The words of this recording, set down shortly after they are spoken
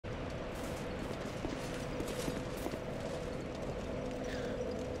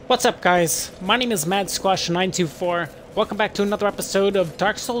What's up, guys? My name is Manscorpion924. Welcome back to another episode of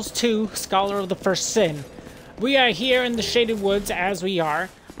Dark Souls 2 Scholar of the First Sin. We are here in the Shaded Woods as we are.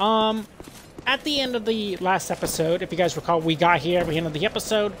 At the end of the last episode, if you guys recall, we got here at the end of the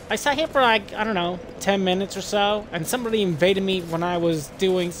episode. I sat here for like, I don't know, 10 minutes or so, and somebody invaded me when I was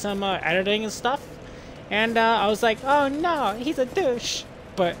doing some editing and stuff. And I was like, oh no, he's a douche.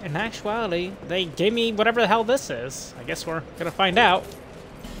 But in actuality, they gave me whatever the hell this is. I guess we're gonna find out.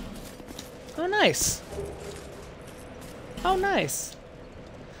 Oh, nice. Oh, nice.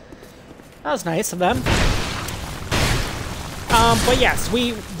 That was nice of them. But yes,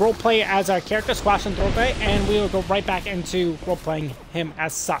 we roleplay as our character, Squash and Thorpe, and we will go right back into roleplaying him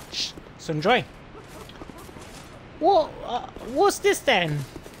as such. So enjoy. Whoa, what's this then?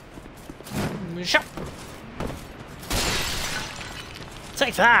 Shop.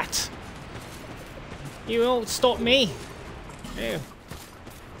 Take that. You won't stop me. Ew.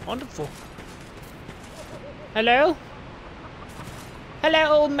 Wonderful. Hello?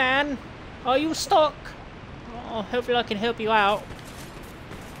 Hello, old man. Are you stuck? Oh, hopefully I can help you out.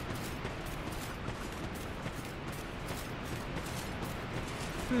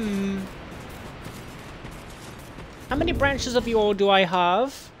 How many branches of yore do I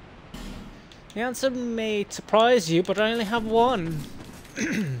have? The answer may surprise you, but I only have one.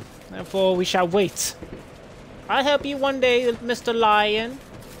 Therefore, we shall wait. I'll help you one day, Mr. Lion.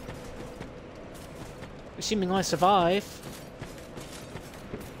 Assuming I survive.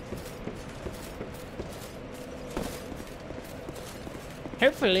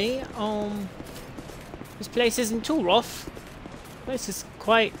 Hopefully, this place isn't too rough. This place is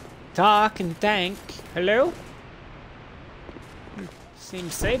quite dark and dank. Hello?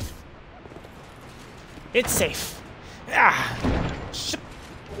 Seems safe. It's safe. Ah!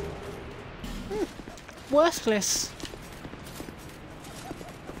 Worthless.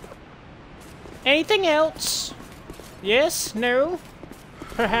 Anything else? Yes? No?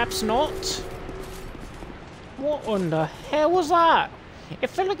 Perhaps not? What in the hell was that? It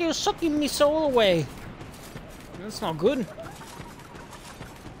felt like it was sucking me soul away. That's not good.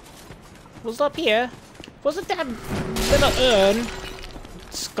 What's up here? Wasn't that little urn?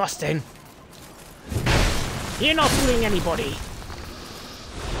 Disgusting. You're not fooling anybody.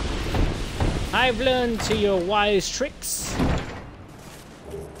 I've learned to your wise tricks.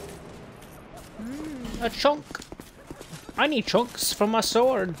 A chunk. I need chunks from my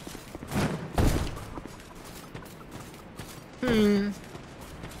sword.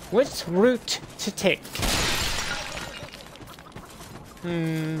 Which route to take?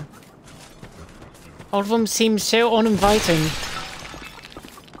 All of them seem so uninviting.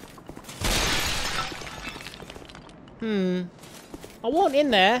 I want in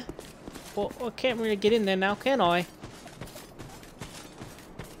there, but I can't really get in there now, can I?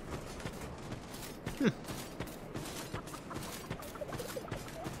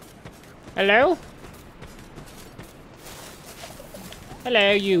 Hello?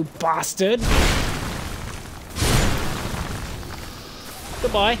 Hello, you bastard.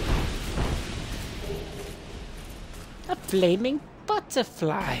 Goodbye. A flaming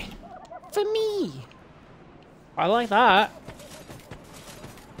butterfly. For me. I like that.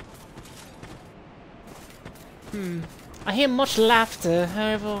 I hear much laughter,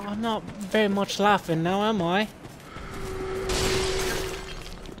 however, I'm not very much laughing now, am I?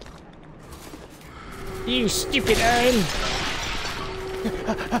 You stupid urn!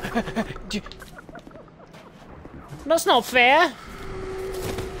 That's not fair!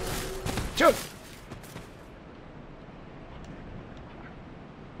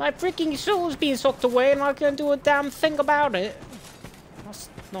 My freaking soul's being sucked away and I can't do a damn thing about it. That's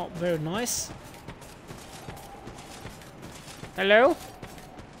not very nice. Hello?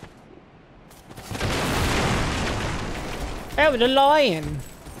 Oh, the lion!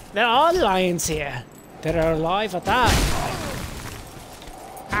 There are lions here. That are alive at that.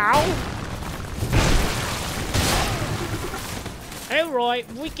 Ow! Alright,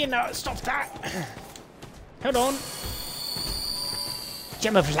 we can stop that. Hold on.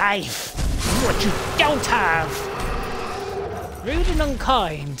 Gem of life. What you don't have. Rude and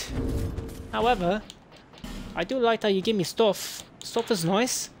unkind. However, I do like that you give me stuff. Stuff is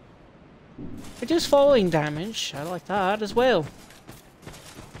nice. Reduce falling damage. I like that as well.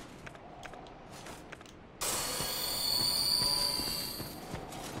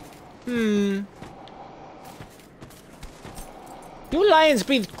 You lions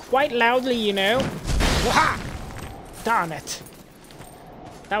breathe quite loudly, you know. Waha! Darn it.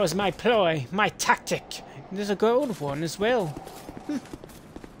 That was my ploy, my tactic. There's a gold one as well.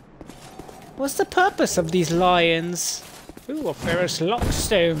 What's the purpose of these lions? Ooh, a ferrous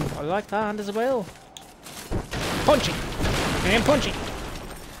lockstone. I like that as well. Punchy. And punchy.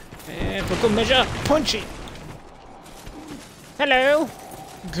 And for good measure, punchy. Hello,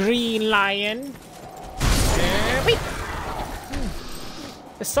 green lion. Wait.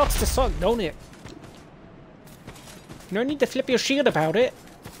 It sucks to suck, don't it? No need to flip your shield about it.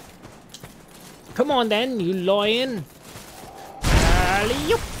 Come on then, you lion.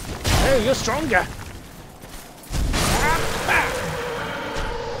 Alley-oop. Oh, you're stronger.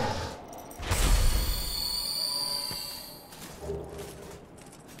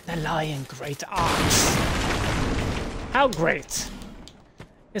 The lion great axe. How great?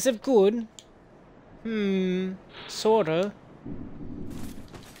 Is it good? Sorta.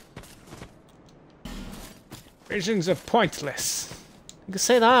 Visions are pointless. You can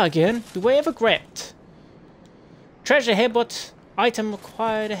say that again. Beware of regret. Treasure here, but item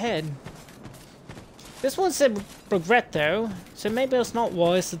required ahead. This one said regret though, so maybe it's not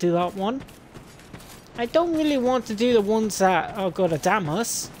wise to do that one. I don't really want to do the ones that are gonna damn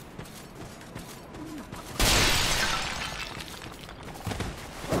us.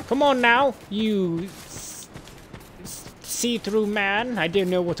 Come on now, you see-through man. I didn't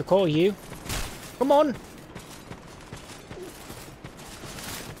know what to call you. Come on.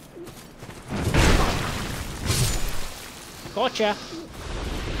 Gotcha.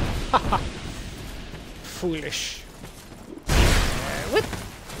 Haha. Foolish. Whip.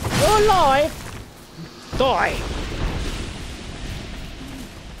 You're alive. Die.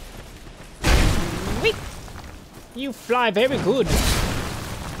 Whip. You fly very good.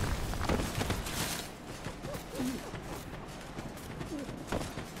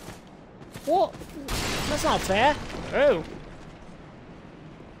 What? That's not fair. Oh.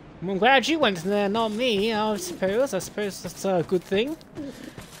 I'm glad you went there, not me, I suppose. I suppose that's a good thing.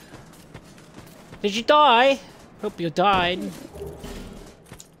 Did you die? Hope you died.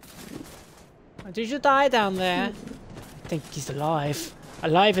 Did you die down there? I think he's alive.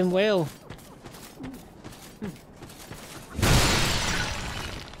 Alive and well.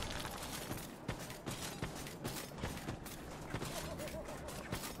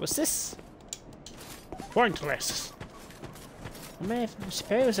 What's this? Pointless. I mean, I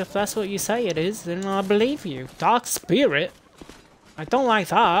suppose if that's what you say it is, then I believe you. Dark spirit? I don't like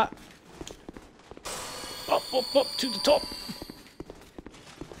that. Up, up, up to the top.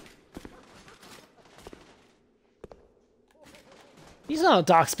 He's not a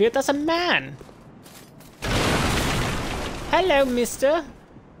dark spirit, that's a man. Hello, mister.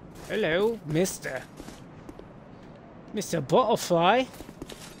 Hello, mister. Mr. Butterfly.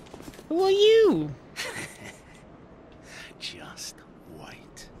 Who are you? Just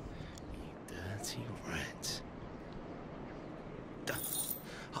wait, you dirty rat.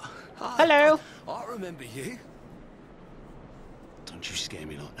 Hello. I remember you. Don't you scare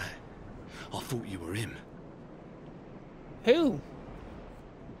me like that. I thought you were him. Who?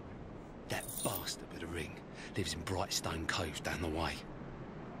 That bastard with a ring lives in Brightstone Cove down the way.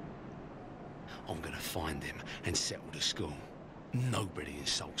 I'm gonna find him and settle the score. Nobody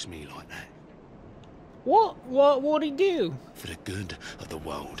insults me like that. What'd he do? For the good of the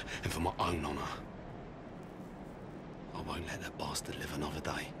world and for my own honour. I won't let that bastard live another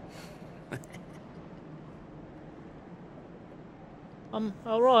day.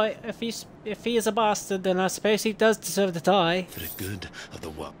 Alright. If he is a bastard, then I suppose he does deserve to die. For the good of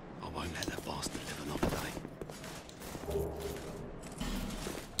the world, I won't let that bastard live another day.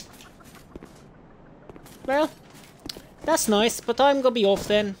 Well, that's nice, but I'm gonna be off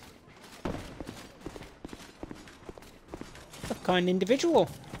then. A kind individual.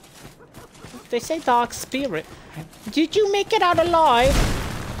 They say dark spirit. Did you make it out alive?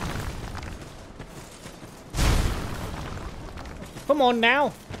 Come on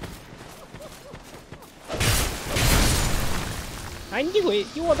now. I knew it.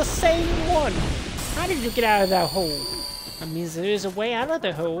 You are the same one. How did you get out of that hole? That means there is a way out of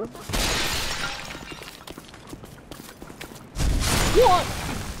the hole. What?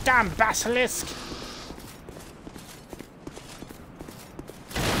 Damn basilisk!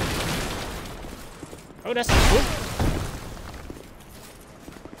 Oh, that's good.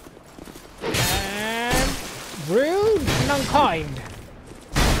 And rude and unkind.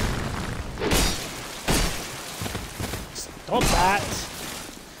 Stop that!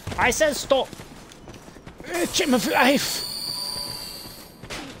 I said stop. Gem of life.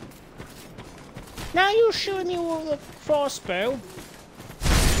 Now you're shooting me with a crossbow.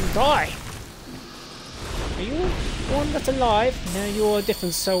 Die. Are you one that's alive? No, you're a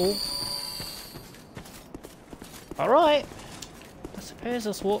different soul. Alright. I suppose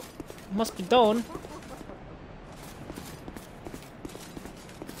that's what must be done.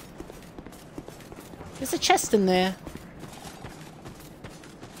 There's a chest in there.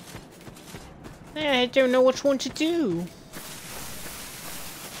 I don't know which one to do.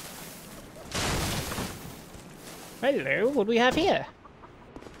 Hello, what do we have here?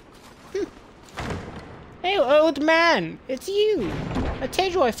 Hey, old man, it's you. I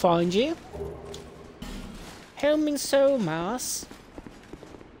told you I find you. Helming Somas.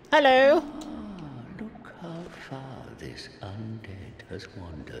 Hello. Look how far this undead has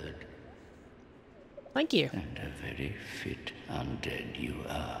wandered. Thank you. And a very fit undead you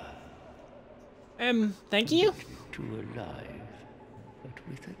are. Thank you? Too alive, but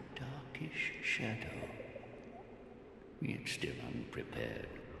with a darkish shadow. Yet still unprepared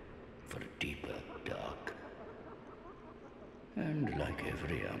for a deeper dark. And like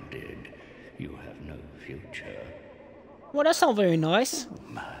every undead, you have no future. Well, that's not very nice.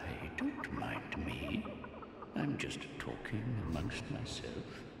 My, don't mind me. I'm just talking amongst myself.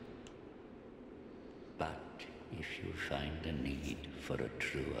 But if you find the need for a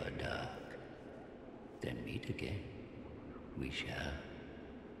truer dark, then meet again. We shall.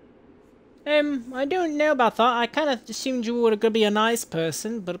 I don't know about that. I kind of assumed you were gonna be a nice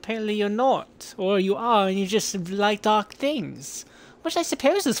person, but apparently you're not. Or you are, and you just like dark things. Which I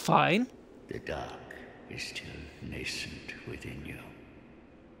suppose is fine. The dark is still nascent within you.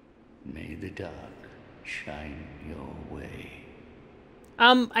 May the dark shine your way.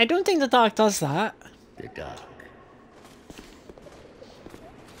 I don't think the dark does that. The dark.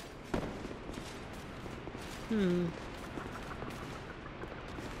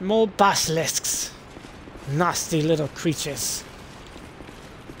 More basilisks. Nasty little creatures.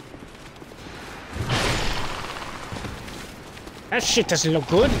 That shit doesn't look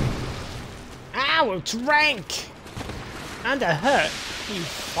good. Ow, it's rank. And it hurt. You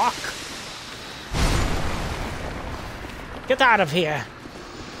fuck. Get out of here.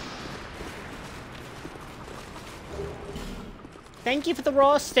 Thank you for the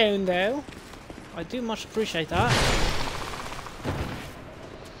raw stone, though. I do much appreciate that.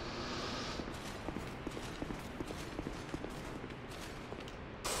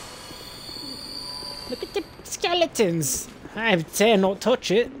 Look at the skeletons. I dare not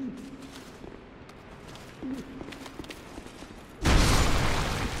touch it.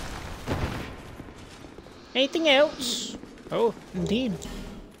 Anything else? Oh, indeed.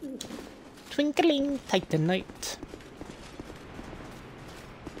 Twinkling Titanite.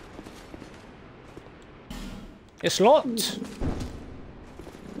 It's locked.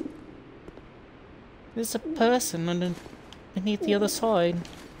 There's a person underneath the other side.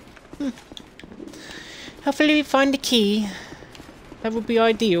 Hopefully we find the key. That would be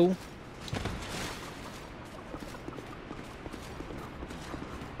ideal.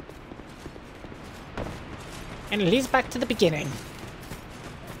 And it leads back to the beginning.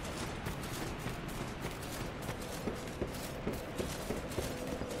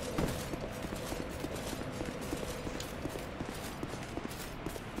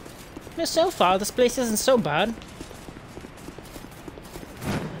 So far, this place isn't so bad.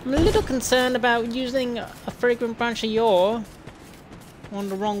 I'm a little concerned about using a fragrant branch of yore on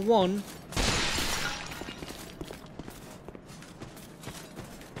the wrong one.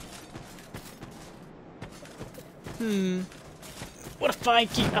 What if I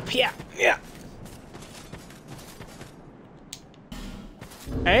keep up here? Yeah.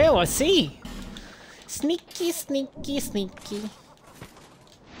 Oh, I see. Sneaky, sneaky, sneaky.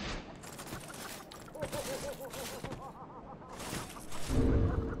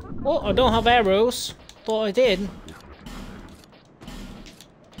 Oh, I don't have arrows. Thought I did.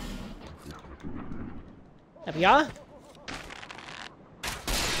 There we are.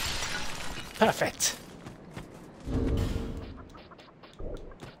 Perfect.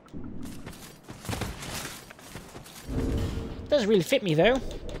 Doesn't really fit me though.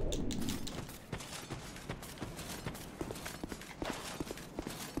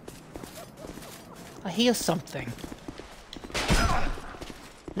 I hear something.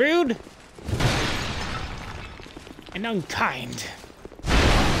 Rude and unkind.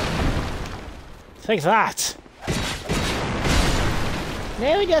 Take that.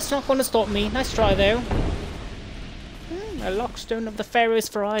 No, that's not going to stop me. Nice try though. A lockstone of the Pharaoh's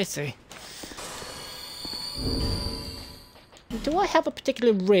variety. Do I have a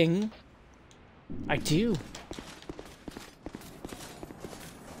particular ring? I do.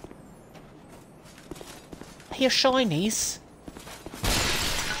 I hear shinies.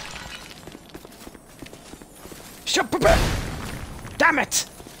 Damn it!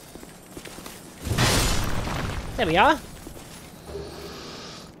 There we are.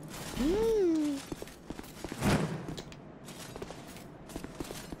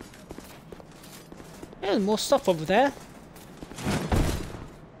 Oh, more stuff over there.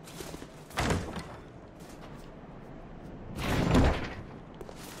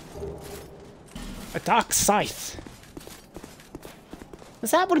 A dark scythe.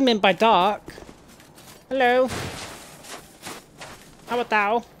 Is that what he meant by dark? Hello? How about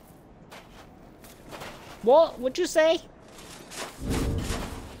thou? What would you say?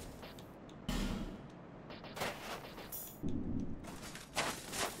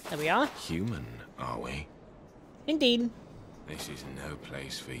 There we are. Human, are we? Indeed. This is no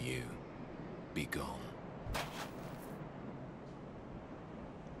place for you. Be gone.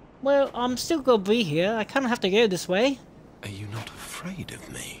 Well, I'm still gonna be here. I kind of have to go this way. Are you not afraid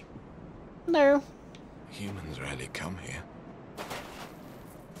of me? No. Humans rarely come here.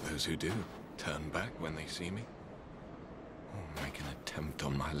 Those who do turn back when they see me, or make an attempt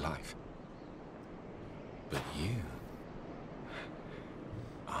on my life. But you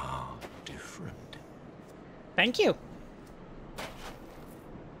are different. Thank you.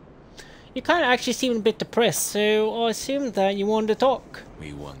 You kind of actually seem a bit depressed, so I assumed that you wanted to talk.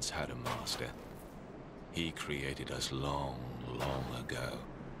 We once had a master. He created us long, long ago.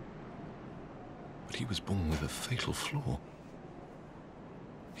 But he was born with a fatal flaw.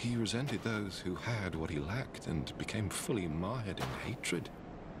 He resented those who had what he lacked and became fully mired in hatred.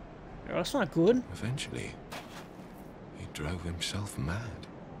 Oh, that's not good. Eventually, he drove himself mad.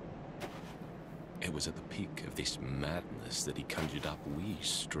 It was at the peak of this madness that he conjured up we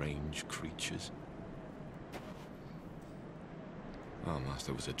strange creatures. Our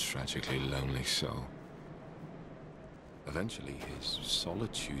master was a tragically lonely soul. Eventually, his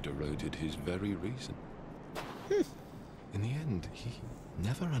solitude eroded his very reason. In the end, he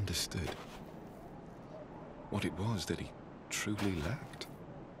never understood what it was that he truly lacked.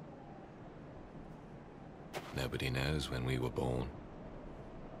 Nobody knows when we were born,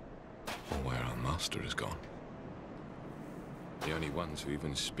 or where our master has gone. The only ones who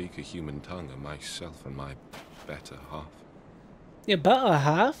even speak a human tongue are myself and my better half. Your better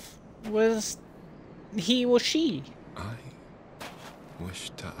half? Was he or she? I wish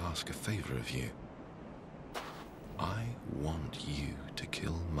to ask a favor of you. I want you to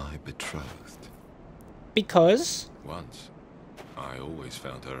kill my betrothed. Because? Once, I always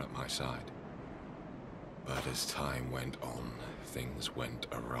found her at my side. But as time went on, things went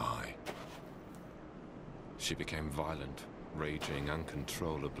awry. She became violent, raging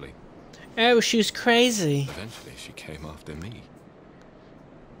uncontrollably. Oh, she was crazy. Eventually, she came after me.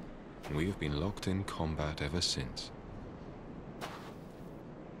 We have been locked in combat ever since.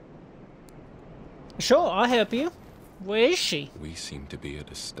 Sure, I'll help you. Where is she? We seem to be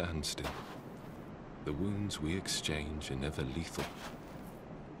at a standstill. The wounds we exchange are never lethal.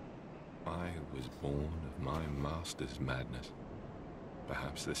 I was born of my master's madness.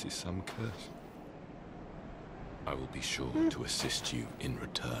 Perhaps this is some curse. I will be sure to assist you in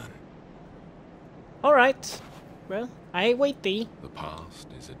return. Alright. Well, I await thee. The past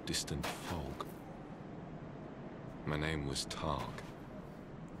is a distant fog. My name was Targ.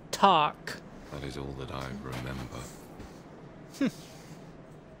 Talk. That is all that I remember.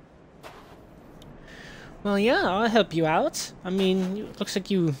 Well, yeah, I'll help you out. I mean, it looks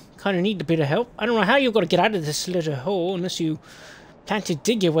like you kind of need a bit of help. I don't know how you're going to get out of this little hole unless you plan to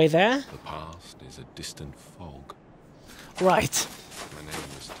dig your way there. The past is a distant fog. Right. My name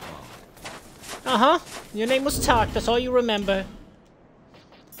was Targ. Uh-huh. Your name was Tark, that's all you remember.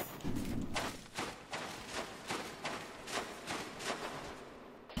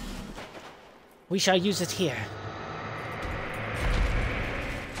 We shall use it here.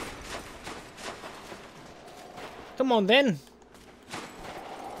 Come on, then.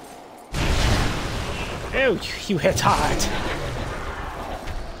 Oh, you hit hard.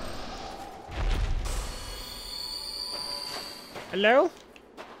 Hello?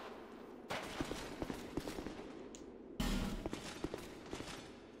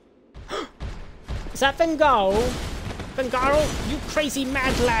 Is that Vengaro? Vengaro, you crazy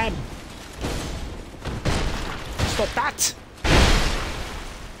mad lad! Stop that!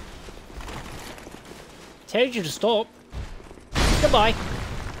 Told you to stop. Goodbye.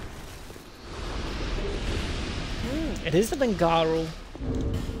 It is the Vengaro.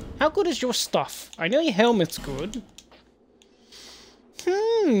 How good is your stuff? I know your helmet's good.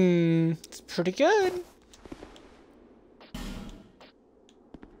 It's pretty good.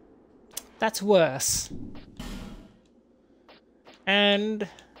 That's worse. And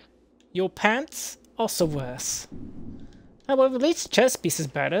your pants, also worse. However, at least the chest piece is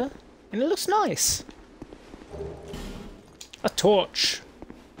better. And it looks nice. A torch.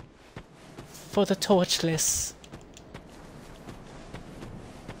 For the torchless.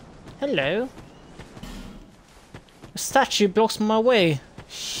 Hello. statue blocks my way.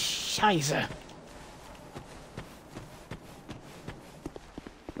 Scheiße.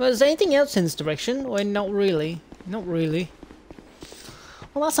 Well, is there anything else in this direction? Or not really? Not really.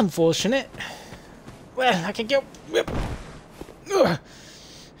 Well, that's unfortunate. Well, I can go. Ugh.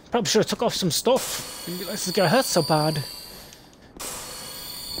 Probably should have took off some stuff. Didn't realize it's gonna hurt so bad.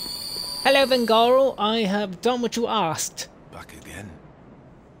 Hello, Vengaro. I have done what you asked. Back again?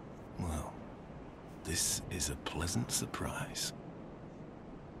 Well, this is a pleasant surprise.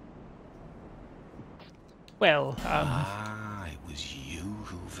 Well, It was you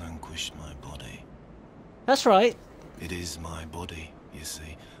who vanquished my body. that's right. It is my body, you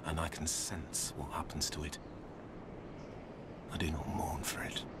see, and I can sense what happens to it. I do not mourn for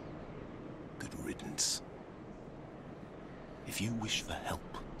it. Good riddance. If you wish for help,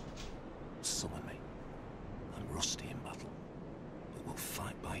 summon me. I'm rusty in battle, but will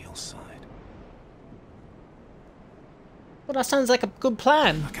fight by your side. Well, that sounds like a good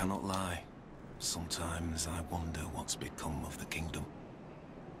plan. I cannot lie. Sometimes I wonder what's become of the kingdom.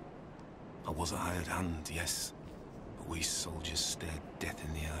 I was a hired hand, yes, but we soldiers stared death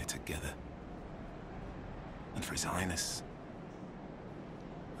in the eye together. And for His Highness,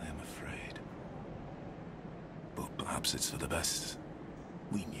 I am afraid. But perhaps it's for the best.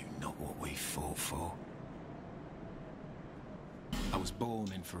 We knew not what we fought for. I was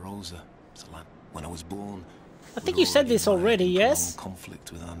born in Feroza, Salan. When I was born, I think you said this already, yes?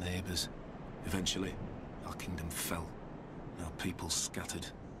 Conflict with our neighbours. Eventually, our kingdom fell. Our people scattered.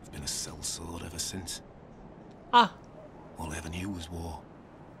 I've been a sellsword ever since. Ah, All I ever knew was war.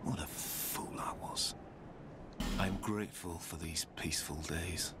 What a fool I was. I am grateful for these peaceful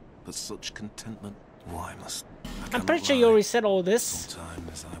days, but such contentment, why must I I'm pretty cannot sure you lie. already said all this.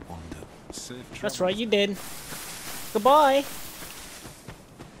 Sometimes I wonder. Safe That's travels. right, you did. Goodbye.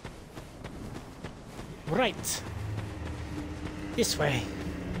 Right. This way.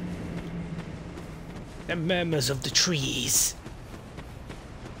 The murmurs of the trees.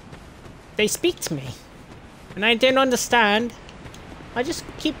 They speak to me. And I don't understand. I just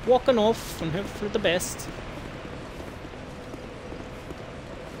keep walking off and hope for the best.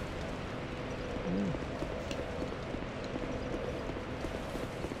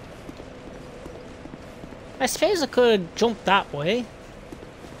 I suppose I could jump that way.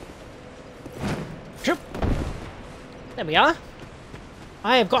 Jump. There we are.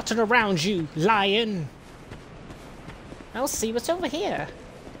 I have gotten around you, lion. I'll see what's over here.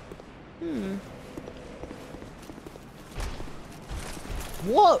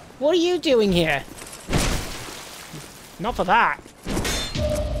 What? What are you doing here? Not for that.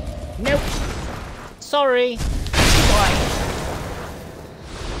 Nope. Sorry. Goodbye.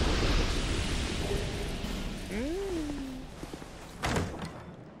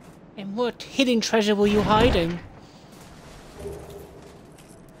 And what hidden treasure were you hiding?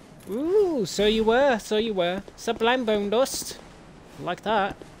 Ooh, so you were, so you were. Sublime bone dust. Like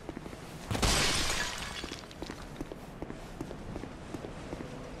that.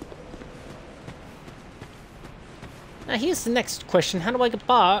 Now here's the next question. How do I get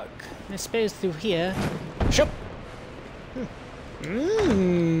back? I suppose through here. Shop.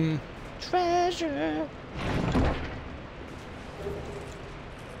 Treasure.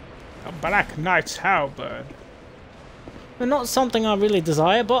 A Black Knight's halberd. Well, not something I really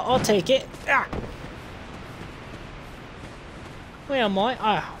desire, but I'll take it. Ah. Where am I?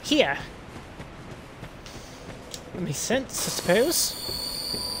 Ah, here. That makes sense, I suppose.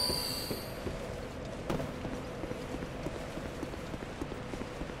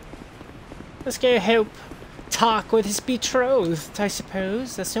 Let's go help Tark with his betrothed, I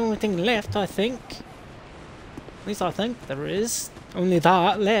suppose. That's the only thing left, I think. At least I think there is. Only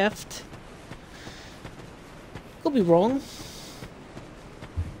that left. Could be wrong. Of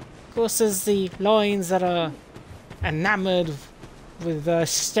course, there's the lines that are enamored with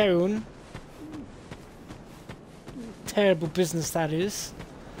stone. Terrible business that is.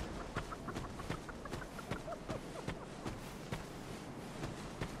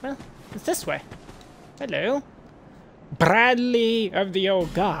 Well, it's this way. Hello. Bradley of the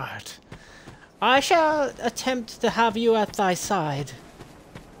Old Guard. I shall attempt to have you at thy side.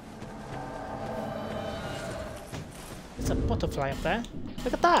 There's a butterfly up there.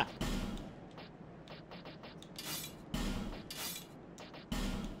 Look at that.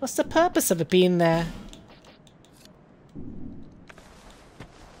 What's the purpose of it being there?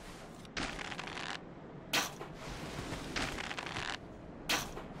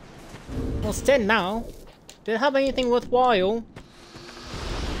 Well, it's dead now. Did it have anything worthwhile?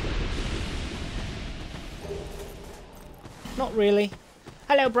 Not really.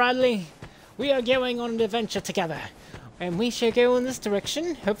 Hello, Bradley. We are going on an adventure together. And we should go in this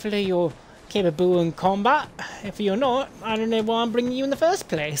direction. Hopefully you're capable in combat. If you're not, I don't know why I'm bringing you in the first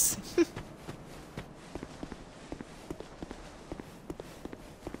place.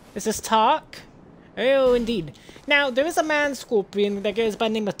 Is this Tark? Oh, indeed. Now, there is a Manscorpion that goes by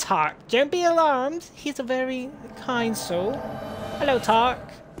the name of Tark. Don't be alarmed. He's a very kind soul. Hello, Tark.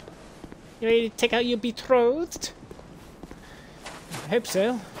 You ready to take out your betrothed? I hope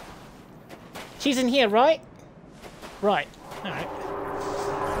so. She's in here, right? Right. Alright.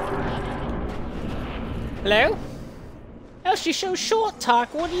 Hello? Oh, she's so short,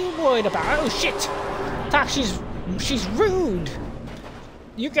 Tark. What are you worried about? Oh, shit. Tark, she's rude.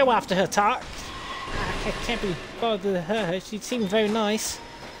 You go after her, Tark. I can't be bothered with her. She seems very nice.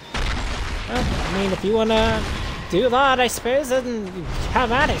 Well, I mean, if you wanna do that, I suppose, then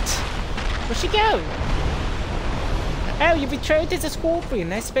have at it. Where'd she go? Oh, you betrayed as a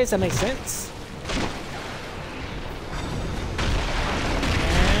scorpion. I suppose that makes sense.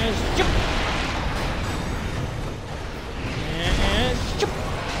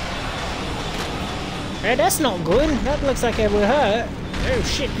 Hey, that's not good. That looks like it will hurt. Oh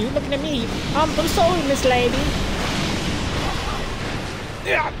shit, you looking at me? I'm sorry, Miss Lady.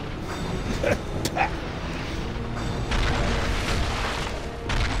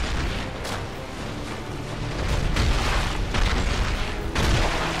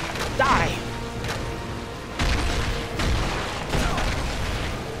 Die.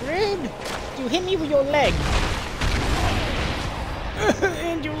 Rude. You hit me with your leg.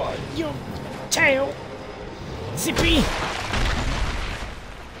 And your tail. Zippy.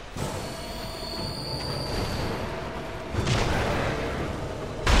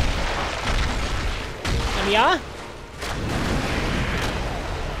 There we are.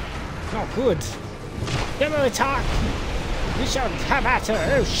 Not good. Demo attack. We shall have at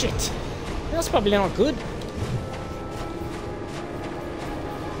her. Oh shit. That's probably not good.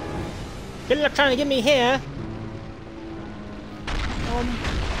 Good luck trying to get me here.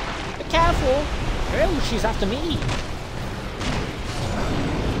 Be careful. Oh, she's after me.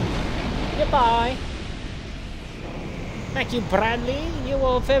 Goodbye. Thank you, Bradley. You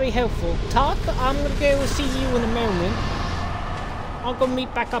were very helpful. Tark, I'm gonna go see you in a moment. I'll go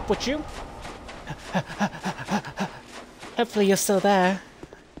meet back up with you. Hopefully you're still there.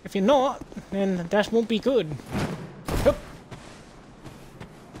 If you're not, then that won't be good. Hup.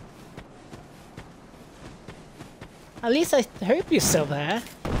 At least I hope you're still there.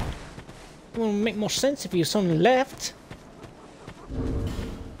 It would make more sense if you suddenly left.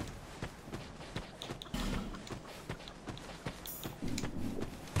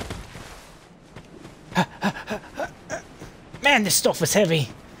 Man, this stuff is heavy.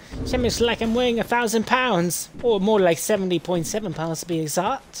 Seems like I'm weighing 1,000 pounds, or more like 70.7 pounds to be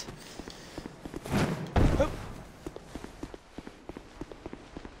exact. Oh.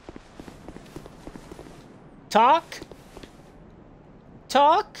 Tark?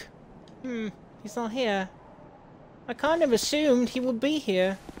 Tark? He's not here. I kind of assumed he would be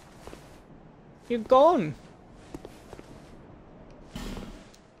here. You're gone.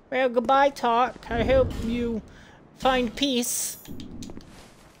 Well, goodbye, Tark. I hope you find peace.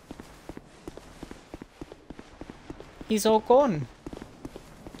 He's all gone.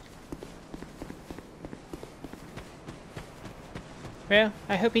 Well,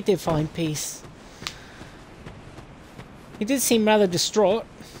 I hope he did find peace. He did seem rather distraught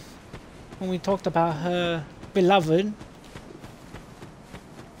when we talked about her beloved.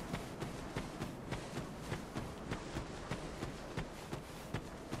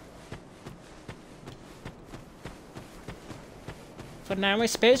 For now, I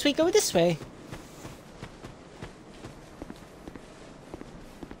suppose we go this way.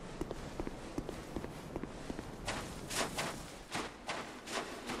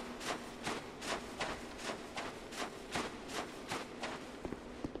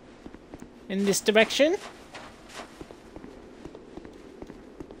 In this direction.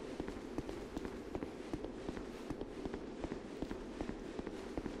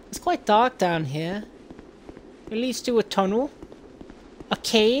 It's quite dark down here. It leads to a tunnel. A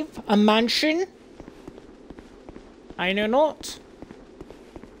cave? A mansion? I know not.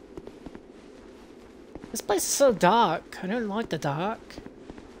 This place is so dark. I don't like the dark.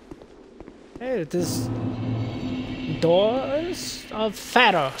 Oh, there's doors of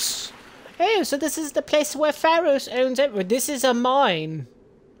Pharaohs. Oh, so this is the place where Pharaohs owns it. This is a mine.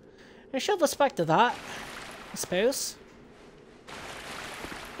 I should have respected that, I suppose.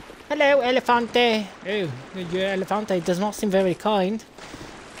 Hello, Elefante. Oh, your Elefante does not seem very kind.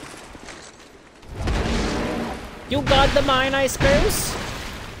 You got the mine, I suppose?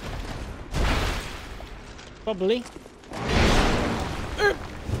 Probably.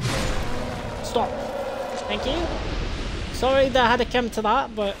 stop. Thank you. Sorry that I had to come to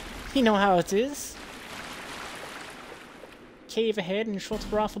that, but you know how it is. Cave ahead and short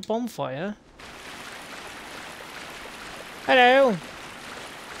off a bonfire. Hello.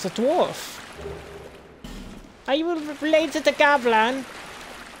 It's a dwarf. Are you related to Gavlan?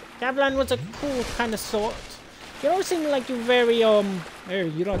 Gavlan was a cool kind of sort. You don't seem like you're very, oh,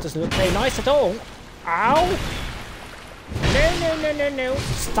 you don't just look very nice at all. Ow! No.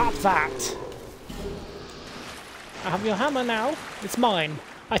 Stop that. I have your hammer now. It's mine.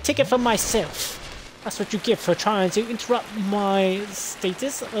 I take it for myself. That's what you get for trying to interrupt my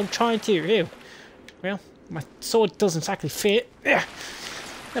status. I'm trying to. Ew. Well, my sword doesn't exactly fit. There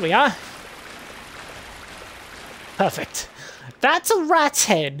we are. Perfect. That's a rat's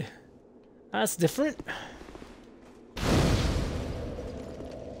head. That's different.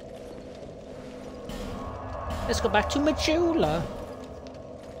 Let's go back to Majula.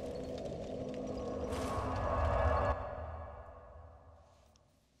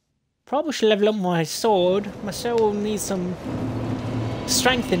 Probably should level up my sword. My sword needs some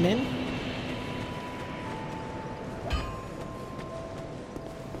strengthening.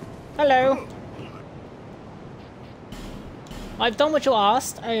 Hello. I've done what you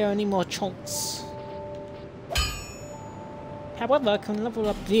asked. I need more chunks. However, I can level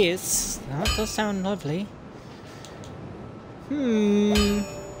up this. That does sound lovely.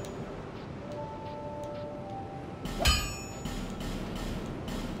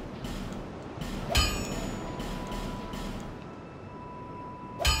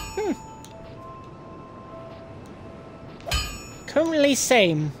 Currently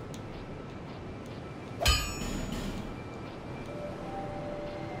same.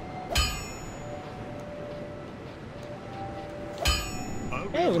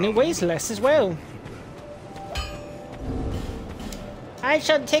 Oh, and it weighs less as well. I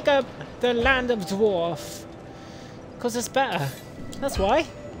shall take up the land of dwarf. Because it's better. That's why.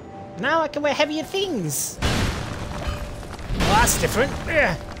 Now I can wear heavier things. Well, that's different.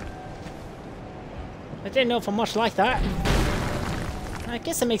 Ugh. I didn't know if I'm much like that. I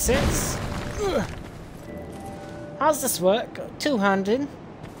guess it makes sense. Ugh. How's this work? Two-handed.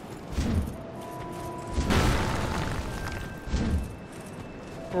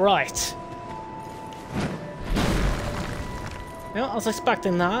 Right. Well, I was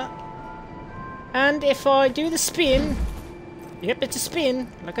expecting that. And if I do the spin... Yep, it's a spin,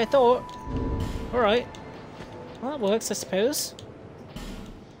 like I thought. Alright. Well, that works, I suppose.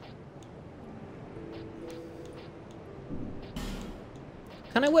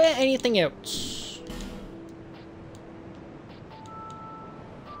 Can I wear anything else?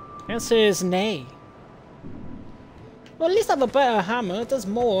 Answer is nay. Well, at least I have a better hammer. It does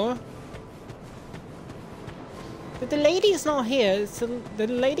more. But the lady is not here. So the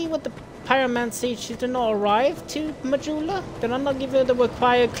lady with the pyromancy, she did not arrive to Majula? Did I not give her the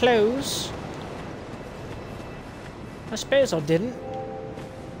required clothes? I suppose I didn't.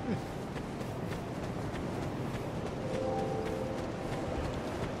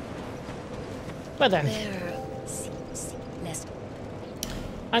 Well then.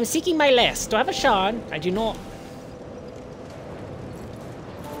 I'm seeking my less. Do I have a shard? I do not.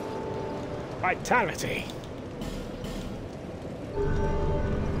 Vitality.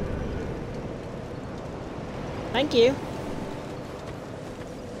 Thank you.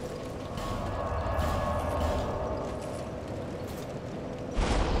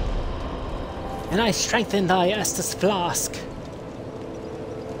 And I strengthen thy Estus flask.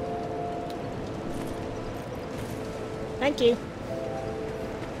 Thank you.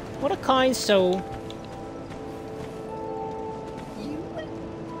 What a kind soul.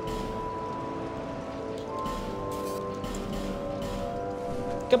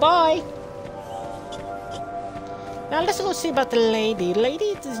 Goodbye. Now let's go see about the lady. The lady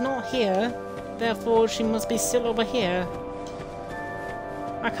is not here. Therefore, she must be still over here.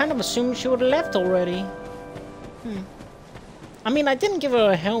 I kind of assumed she would have left already. I mean, I didn't give her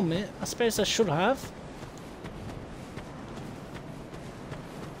a helmet. I suppose I should have.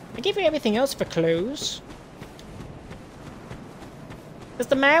 I gave her everything else for clothes. Is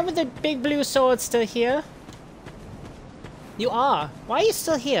the man with the big blue sword still here? You are. Why are you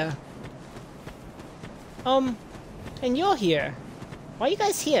still here? And you're here. Why are you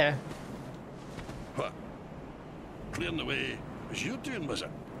guys here? What? Clearing the way as you're doing, was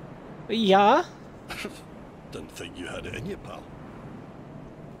it? Yeah? Didn't think you had it in you, pal.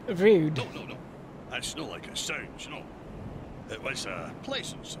 Rude. No. That's not like it sounds, you know. It was a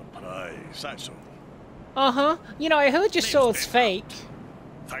pleasant surprise, that's all. Uh-huh. You know, I heard your sword's fake.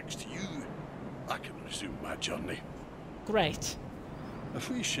 Thanks to you, I can resume my journey. Great. If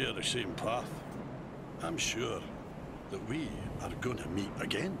we share the same path, I'm sure that we are going to meet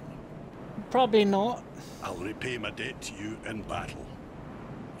again. Probably not. I'll repay my debt to you in battle.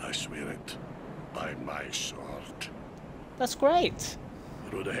 I swear it, by my sword. That's great.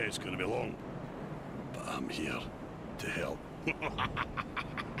 The road ahead's going to be long, but I'm here to help.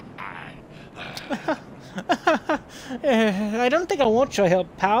 I don't think I want your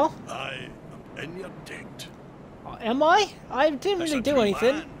help, pal. I am in your debt. Am I? I didn't As really a do true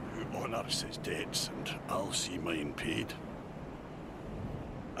anything. man who honours his debts, and I'll see mine paid.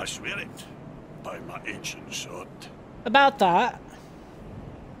 I swear it by my ancient sword. About that,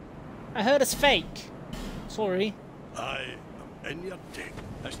 I heard it's fake. Sorry. I am in your debt.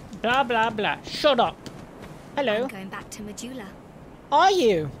 Blah, blah, blah. Shut up. Hello. I'm going back to Medulla. Are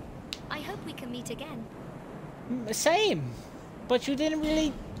you? I hope we can meet again. Same. But you didn't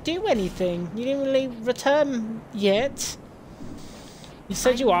really do anything. You didn't really return yet. You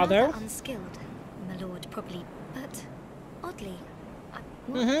said you are, though. Unskilled, my lord, probably, but oddly.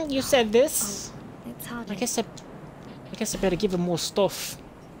 You said this. Oh, it's hardly. I guess I better give him more stuff.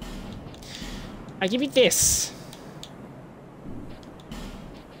 I give you this.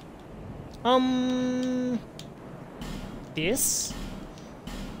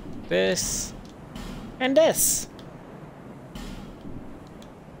 This, and this.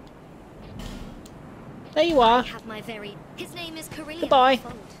 There you are. I have my very. His name is Corellia. Goodbye.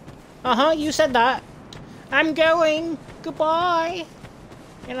 You said that. I'm going. Goodbye.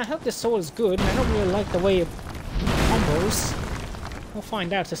 And I hope this sword is good. I don't really like the way it combos. We'll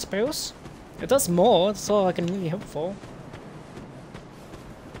find out, I suppose. It does more. That's all I can really hope for.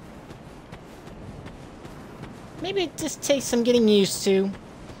 Maybe it just takes some getting used to.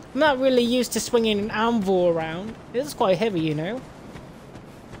 I'm not really used to swinging an anvil around. It is quite heavy, you know.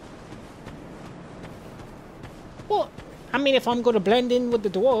 Well, I mean, if I'm going to blend in with the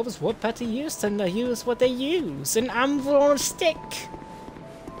dwarves, what better use than to use what they use? An anvil on a stick.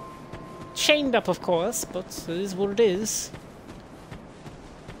 Chained up, of course, but it is what it is.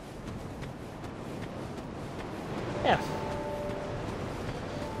 Yeah.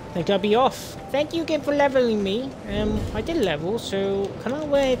 I think I'll be off. Thank you again for leveling me. I did level, so can I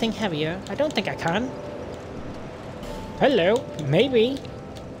wear anything heavier? I don't think I can. Hello, maybe.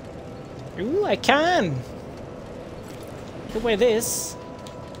 Ooh, I can. I can wear this.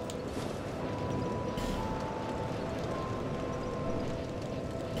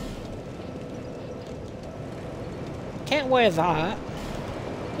 Can't wear that.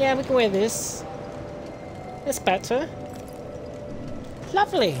 Yeah, we can wear this. It's better.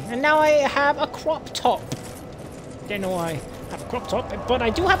 Lovely. And now I have a crop top. Don't know why I have a crop top, but I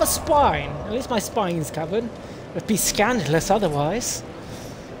do have a spine. At least my spine is covered. It would be scandalous otherwise.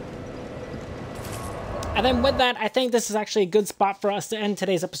 And then with that, I think this is actually a good spot for us to end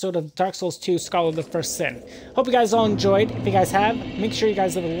today's episode of Dark Souls 2 Scholar of the First Sin. Hope you guys all enjoyed. If you guys have, make sure you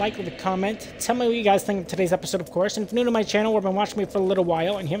guys leave a like, leave a comment. Tell me what you guys think of today's episode, of course. And if you're new to my channel or have been watching me for a little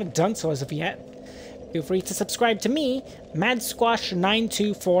while and you haven't done so as of yet, feel free to subscribe to me,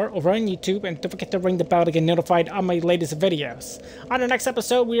 MadSquash924, over on YouTube, and don't forget to ring the bell to get notified on my latest videos. On the next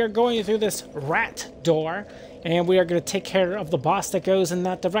episode, we are going through this rat door, and we are going to take care of the boss that goes in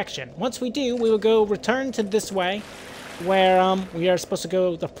that direction. Once we do, we will go return to this way, where we are supposed to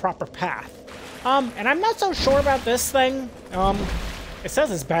go the proper path. And I'm not so sure about this thing. It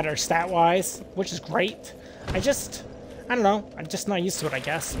says it's better stat-wise, which is great. I don't know, I'm just not used to it, I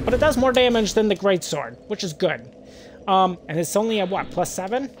guess. But it does more damage than the greatsword, which is good. And it's only at what,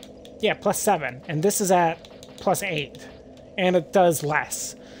 +7? Yeah, +7. And this is at +8. And it does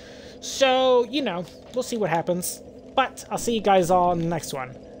less. So, you know, we'll see what happens. But I'll see you guys all in the next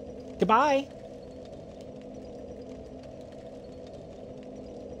one. Goodbye!